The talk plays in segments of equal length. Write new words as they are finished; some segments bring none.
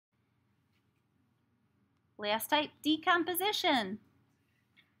Last type, decomposition.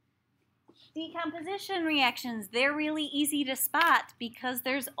 Decomposition reactions, they're really easy to spot because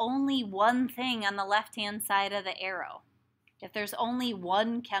there's only one thing on the left-hand side of the arrow. If there's only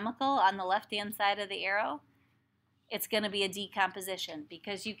one chemical on the left-hand side of the arrow, it's going to be a decomposition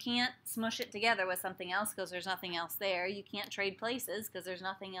because you can't smush it together with something else because there's nothing else there. You can't trade places because there's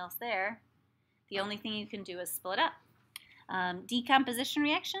nothing else there. The only thing you can do is split up. Decomposition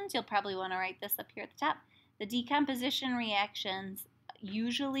reactions, you'll probably want to write this up here at the top. The decomposition reactions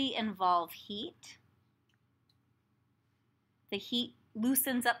usually involve heat. The heat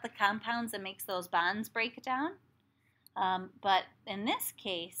loosens up the compounds and makes those bonds break down. But in this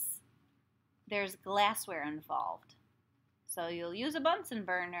case, there's glassware involved. So you'll use a Bunsen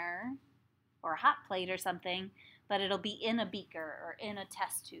burner or a hot plate or something, but it'll be in a beaker or in a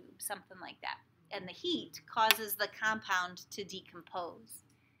test tube, something like that. And the heat causes the compound to decompose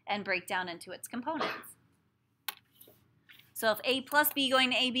and break down into its components. So if A plus B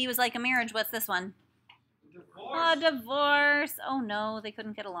going to AB was like a marriage, what's this one? Divorce. Oh, divorce. Oh no, they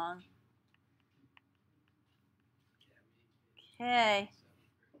couldn't get along. Okay.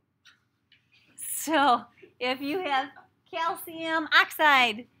 So if you have calcium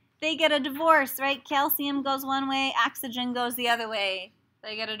oxide, they get a divorce, right? Calcium goes one way, oxygen goes the other way.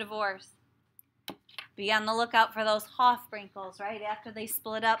 They get a divorce. Be on the lookout for those Hofsprinkles, right? After they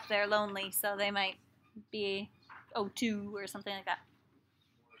split up, they're lonely, so they might be O2 or something like that.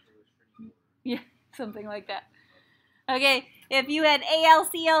 Yeah, something like that. Okay, if you had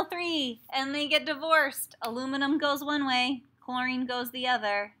AlCl3 and they get divorced, aluminum goes one way, chlorine goes the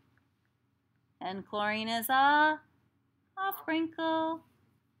other. And chlorine is a Hofsprinkle.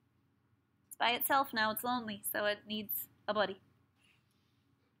 It's by itself now, it's lonely, so it needs a buddy.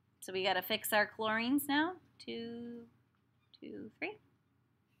 So we got to fix our chlorines now. 2, 2, 3.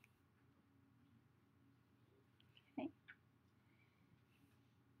 Okay.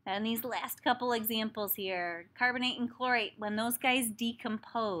 And these last couple examples here, carbonate and chlorate, when those guys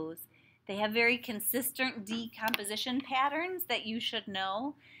decompose, they have very consistent decomposition patterns that you should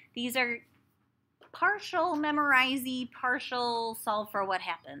know. These are partial memorize-y, partial solve for what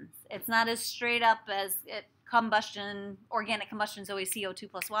happens. It's not as straight up as combustion, organic combustion is always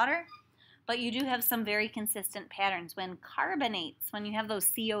CO2 plus water, but you do have some very consistent patterns. When carbonates, when you have those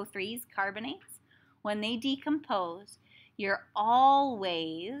CO3s, carbonates, when they decompose, you're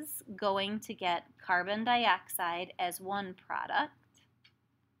always going to get carbon dioxide as one product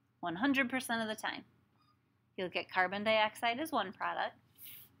 100% of the time. You'll get carbon dioxide as one product.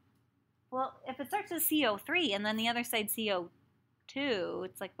 Well, if it starts with CO3 and then the other side CO2,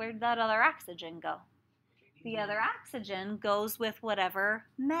 it's like, where'd that other oxygen go? The other oxygen goes with whatever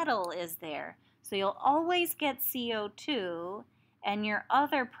metal is there. So you'll always get CO2, and your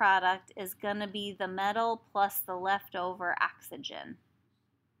other product is going to be the metal plus the leftover oxygen.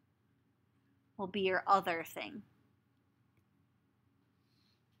 Will be your other thing.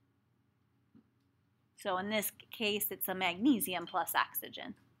 So in this case, it's a magnesium plus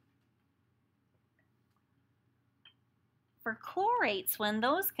oxygen. For chlorates, when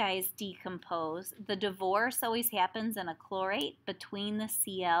those guys decompose, the divorce always happens in a chlorate between the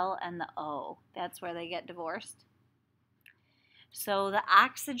Cl and the O. That's where they get divorced. So the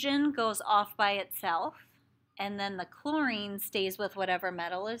oxygen goes off by itself, and then the chlorine stays with whatever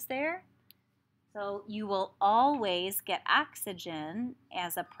metal is there. So you will always get oxygen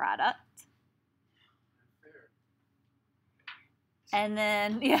as a product. And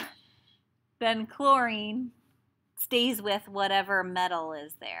then, then chlorine stays with whatever metal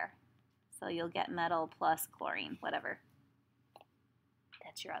is there. So you'll get metal plus chlorine, whatever.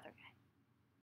 That's your other guy.